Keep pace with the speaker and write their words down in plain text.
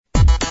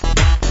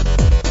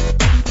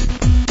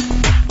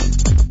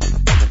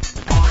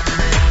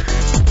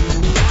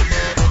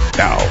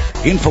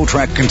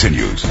InfoTrack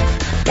continues.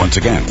 Once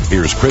again,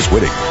 here's Chris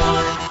Whitting.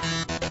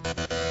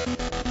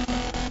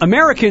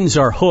 Americans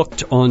are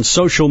hooked on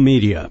social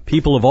media.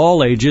 People of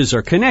all ages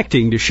are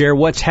connecting to share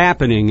what's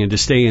happening and to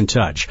stay in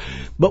touch.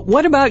 But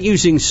what about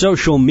using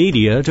social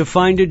media to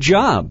find a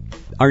job?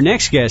 Our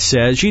next guest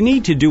says you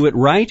need to do it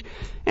right,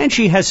 and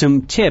she has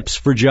some tips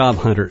for job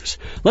hunters.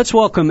 Let's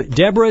welcome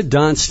Deborah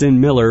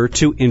Donston-Miller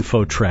to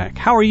InfoTrack.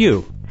 How are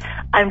you?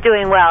 I'm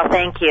doing well,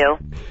 thank you.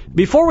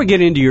 Before we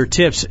get into your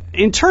tips,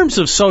 in terms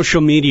of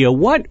social media,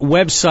 what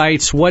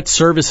websites, what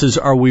services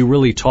are we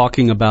really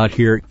talking about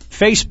here?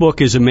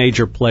 Facebook is a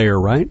major player,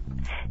 right?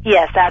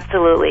 Yes,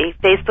 absolutely.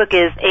 Facebook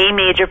is a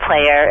major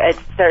player. It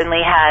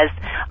certainly has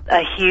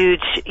a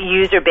huge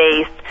user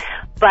base,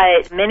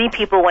 but many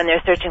people, when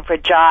they're searching for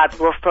jobs,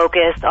 will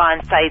focus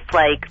on sites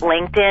like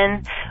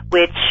LinkedIn,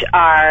 which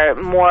are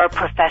more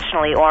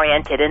professionally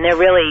oriented, and they're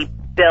really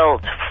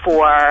built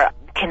for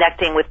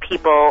connecting with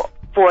people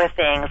for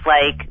things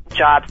like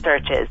job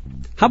searches.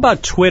 How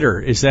about Twitter?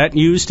 Is that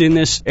used in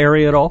this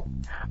area at all?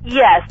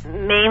 Yes,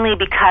 mainly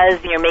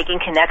because you're making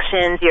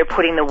connections, you're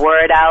putting the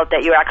word out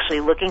that you're actually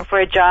looking for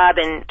a job,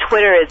 and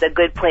Twitter is a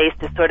good place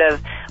to sort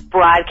of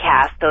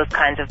broadcast those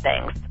kinds of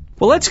things.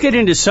 Well, let's get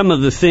into some of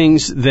the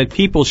things that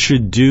people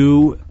should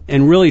do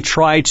and really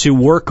try to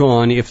work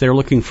on if they're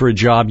looking for a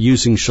job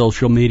using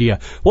social media.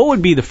 What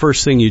would be the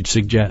first thing you'd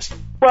suggest?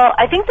 Well,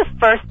 I think the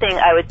first thing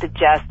I would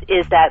suggest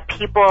is that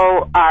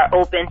people are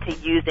open to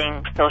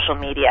using social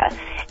media.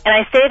 And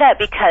I say that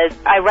because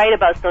I write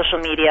about social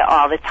media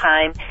all the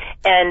time,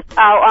 and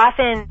I'll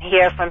often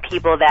hear from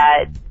people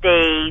that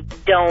they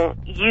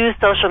don't use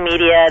social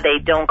media, they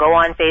don't go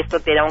on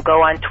Facebook, they don't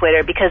go on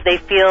Twitter because they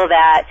feel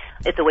that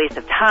it's a waste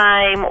of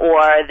time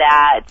or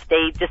that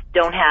they just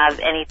don't have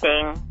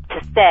anything to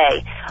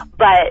say.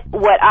 But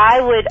what I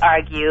would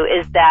argue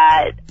is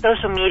that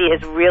social media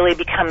is really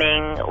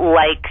becoming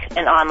like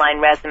an online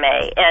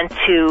resume, and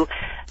to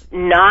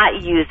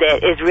not use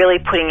it is really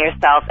putting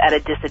yourself at a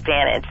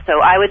disadvantage. So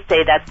I would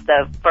say that's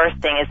the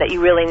first thing, is that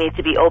you really need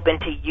to be open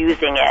to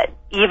using it,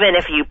 even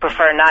if you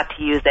prefer not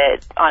to use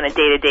it on a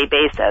day-to-day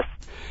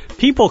basis.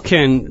 People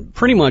can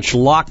pretty much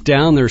lock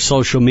down their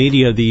social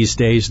media these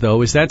days,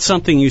 though. Is that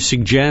something you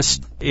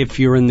suggest if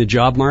you're in the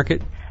job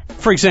market?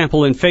 For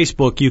example, in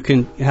Facebook, you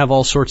can have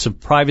all sorts of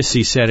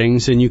privacy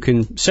settings, and you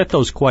can set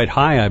those quite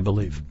high, I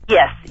believe.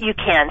 Yes, you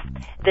can.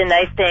 The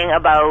nice thing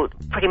about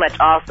pretty much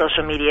all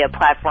social media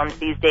platforms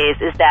these days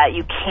is that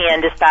you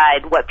can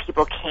decide what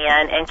people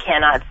can and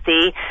cannot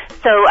see.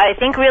 So I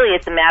think really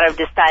it's a matter of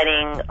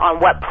deciding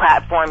on what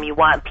platform you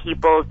want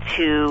people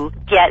to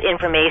get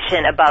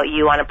information about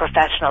you on a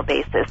professional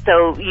basis.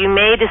 So you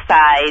may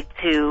decide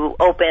to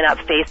open up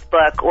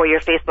Facebook or your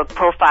Facebook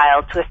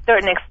profile to a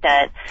certain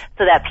extent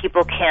so that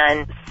people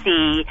can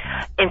see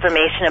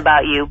information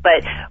about you.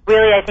 But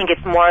really I think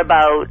it's more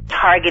about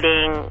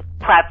targeting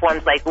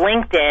platforms like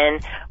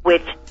LinkedIn,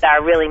 which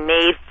are really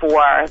made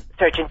for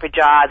searching for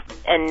jobs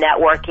and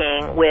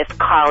networking with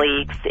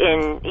colleagues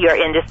in your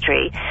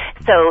industry.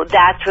 So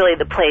that's really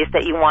the place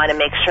that you want to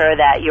make sure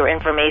that your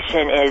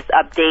information is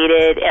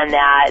updated and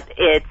that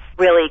it's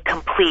really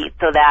complete,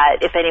 so that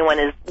if anyone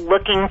is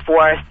looking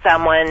for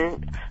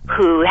someone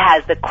who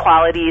has the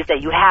qualities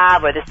that you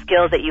have or the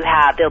skills that you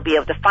have, they'll be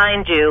able to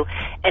find you.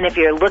 And if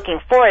you're looking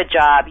for a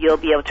job,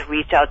 you'll be able to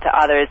reach out to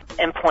others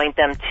and point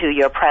them to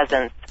your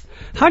presence.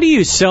 How do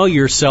you sell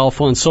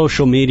yourself on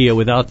social media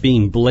without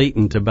being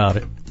blatant about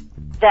it?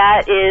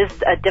 That is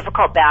a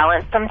difficult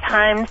balance.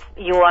 Sometimes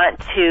you want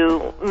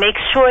to make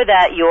sure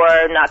that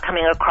you're not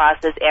coming across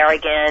as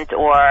arrogant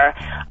or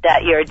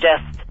that you're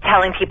just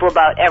telling people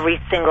about every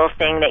single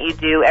thing that you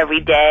do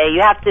every day.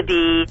 You have to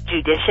be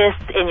judicious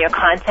in your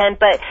content.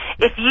 But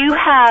if you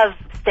have,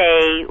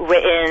 say,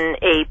 written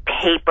a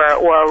paper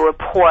or a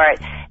report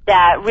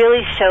that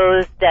really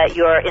shows that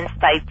you're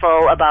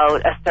insightful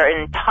about a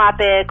certain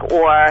topic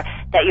or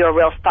that you're a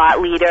real thought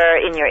leader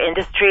in your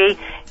industry,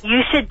 you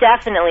should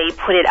definitely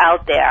put it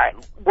out there.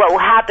 What will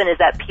happen is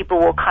that people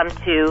will come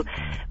to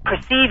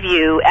perceive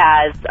you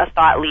as a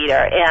thought leader,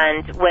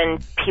 and when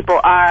people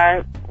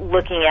are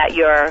looking at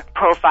your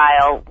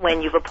profile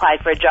when you've applied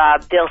for a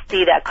job, they'll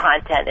see that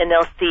content and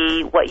they'll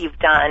see what you've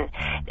done,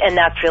 and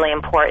that's really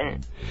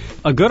important.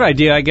 A good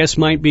idea, I guess,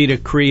 might be to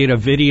create a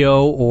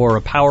video or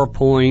a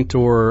PowerPoint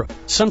or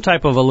some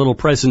type of a little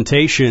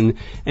presentation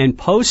and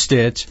post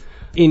it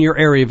in your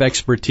area of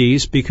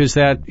expertise, because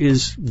that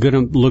is going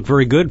to look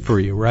very good for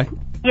you, right?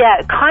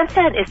 Yeah,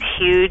 content is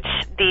huge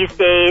these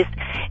days,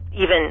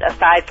 even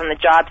aside from the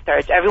job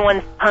search.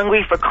 Everyone's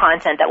hungry for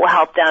content that will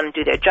help them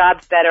do their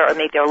jobs better or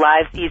make their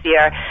lives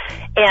easier.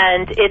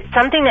 And it's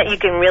something that you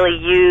can really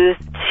use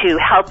to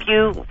help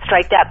you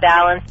strike that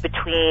balance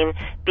between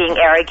being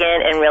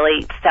arrogant and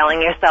really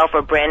selling yourself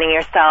or branding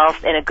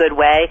yourself in a good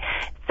way.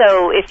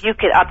 So if you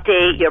could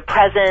update your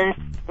presence,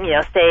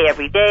 say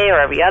every day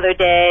or every other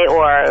day,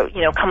 or,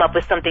 come up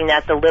with something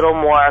that's a little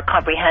more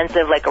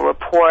comprehensive, like a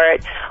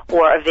report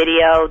or a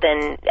video,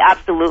 then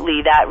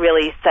absolutely that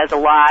really says a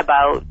lot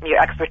about your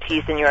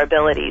expertise and your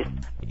abilities.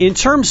 In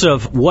terms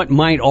of what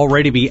might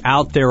already be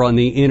out there on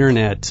the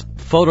internet,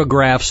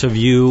 photographs of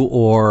you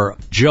or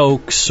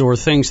jokes or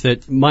things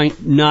that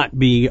might not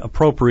be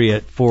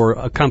appropriate for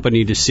a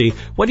company to see,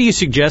 what do you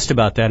suggest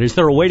about that? Is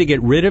there a way to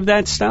get rid of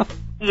that stuff?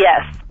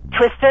 Yes.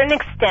 To a certain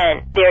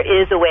extent,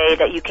 there is a way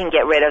that you can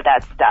get rid of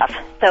that stuff.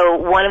 So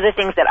one of the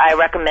things that I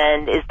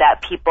recommend is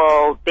that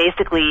people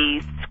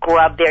basically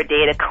scrub their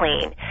data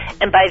clean.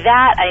 And by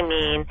that, I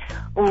mean,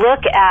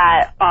 look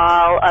at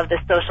all of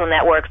the social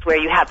networks where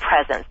you have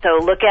presence.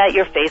 So look at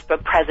your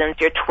Facebook presence,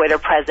 your Twitter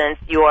presence,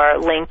 your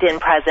LinkedIn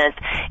presence,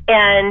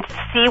 and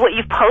see what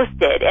you've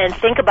posted. And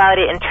think about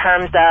it in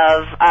terms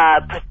of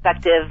a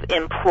prospective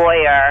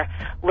employer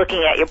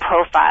looking at your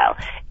profile.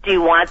 Do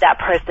you want that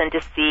person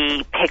to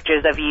see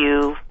pictures of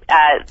you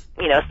at,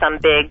 some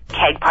big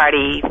keg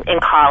party in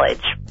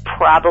college?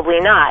 Probably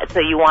not. So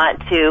you want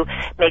to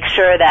make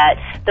sure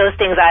that those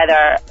things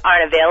either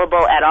aren't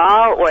available at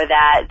all or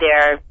that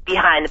they're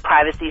behind the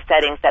privacy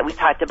settings that we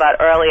talked about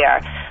earlier.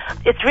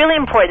 It's really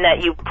important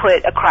that you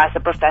put across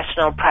a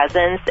professional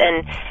presence,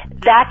 and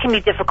that can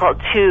be difficult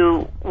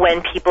too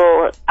when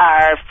people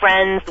are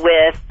friends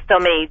with so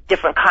many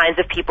different kinds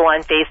of people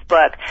on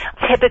Facebook.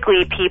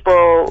 Typically,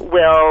 people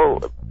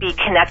will be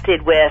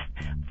connected with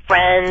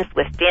friends,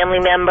 with family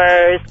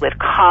members, with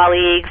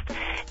colleagues.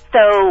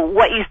 So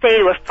what you say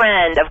to a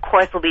friend, of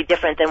course, will be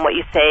different than what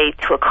you say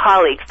to a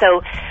colleague. So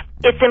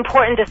it's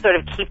important to sort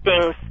of keep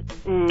things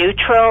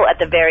neutral at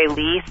the very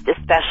least,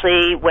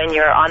 especially when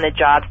you're on the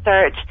job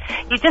search.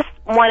 You just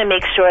want to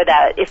make sure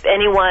that if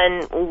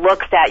anyone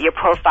looks at your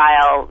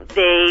profile,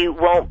 they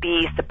won't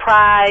be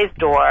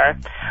surprised or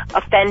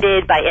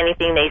offended by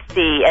anything they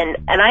see. And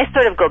I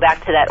sort of go back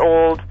to that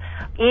old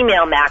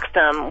email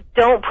maxim.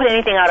 Don't put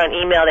anything out on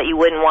email that you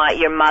wouldn't want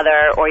your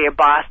mother or your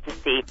boss to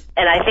see.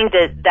 And I think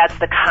that that's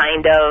the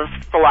kind of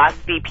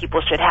philosophy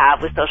people should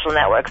have with social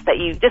networks, that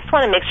you just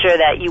want to make sure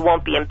that you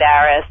won't be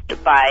embarrassed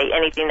by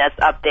anything that's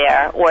up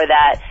there, or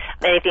that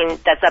anything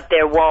that's up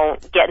there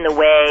won't get in the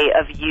way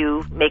of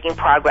you making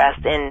progress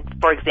in,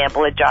 for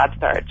example, a job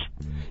search.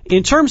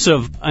 In terms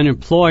of an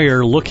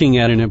employer looking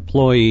at an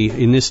employee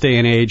in this day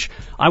and age,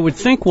 I would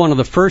think one of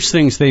the first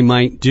things they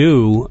might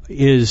do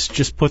is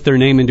just put their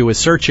name into a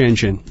search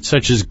engine,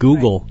 such as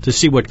Google, to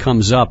see what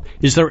comes up.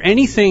 Is there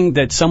anything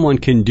that someone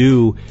can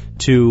do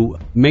to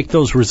make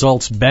those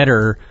results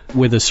better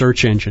with a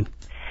search engine?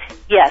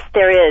 Yes,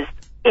 there is.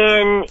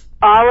 In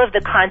all of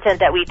the content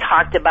that we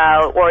talked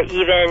about, or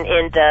even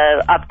in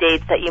the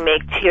updates that you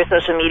make to your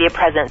social media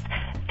presence,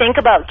 think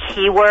about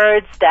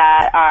keywords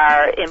that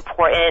are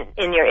important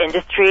in your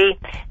industry.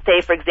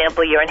 Say, for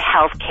example, you're in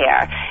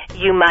healthcare.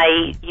 You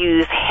might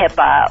use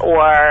HIPAA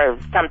or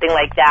something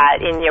like that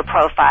in your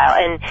profile,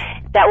 and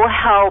that will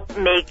help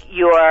make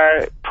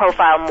your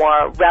profile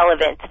more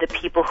relevant to the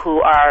people who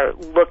are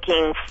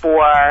looking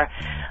for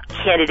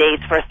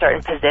candidates for a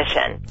certain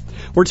position.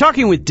 We're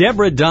talking with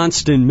Deborah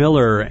Donston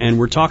Miller, and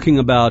we're talking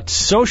about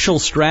social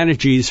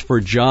strategies for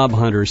job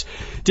hunters.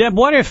 Deb,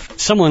 what if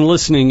someone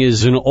listening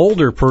is an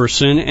older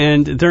person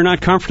and they're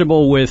not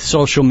comfortable with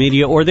social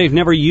media, or they've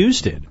never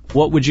used it?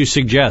 What would you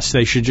suggest?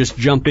 They should just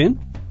jump in?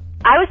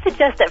 I would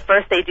suggest that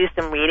first they do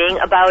some reading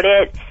about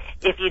it.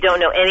 If you don't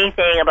know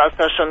anything about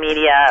social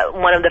media,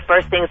 one of the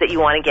first things that you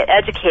want to get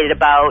educated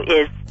about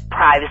is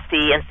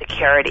privacy and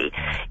security.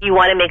 You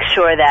want to make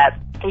sure that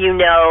you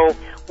know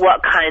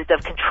what kinds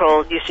of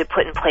controls you should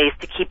put in place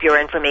to keep your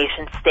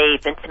information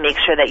safe and to make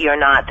sure that you're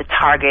not the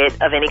target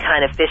of any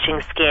kind of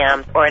phishing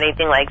scams or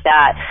anything like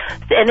that.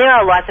 And there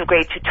are lots of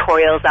great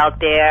tutorials out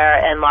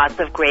there and lots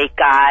of great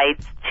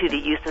guides to the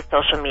use of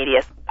social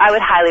media. I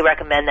would highly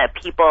recommend that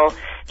people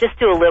just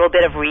do a little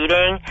bit of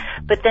reading,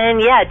 but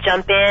then,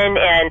 jump in,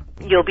 and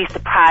you'll be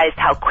surprised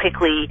how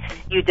quickly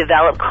you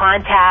develop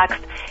contacts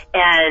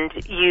and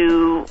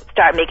you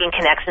start making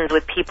connections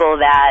with people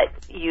that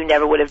you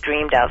never would have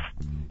dreamed of.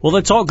 Well,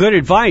 that's all good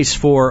advice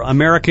for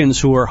Americans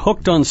who are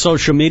hooked on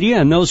social media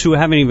and those who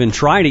haven't even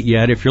tried it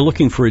yet. If you're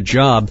looking for a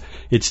job,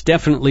 it's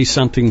definitely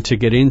something to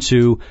get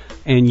into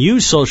and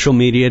use social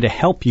media to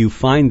help you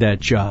find that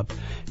job.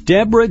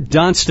 Deborah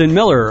Donston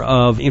Miller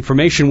of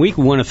Information Week,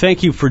 we want to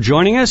thank you for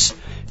joining us.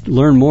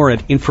 Learn more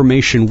at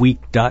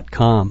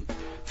informationweek.com.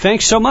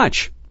 Thanks so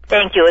much.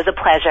 Thank you. It was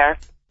a pleasure.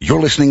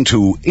 You're listening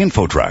to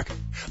InfoTrack,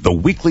 the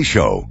weekly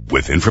show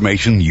with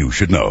information you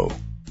should know.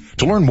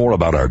 To learn more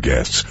about our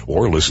guests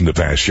or listen to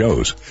past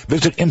shows,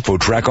 visit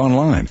InfoTrack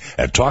online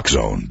at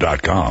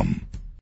TalkZone.com.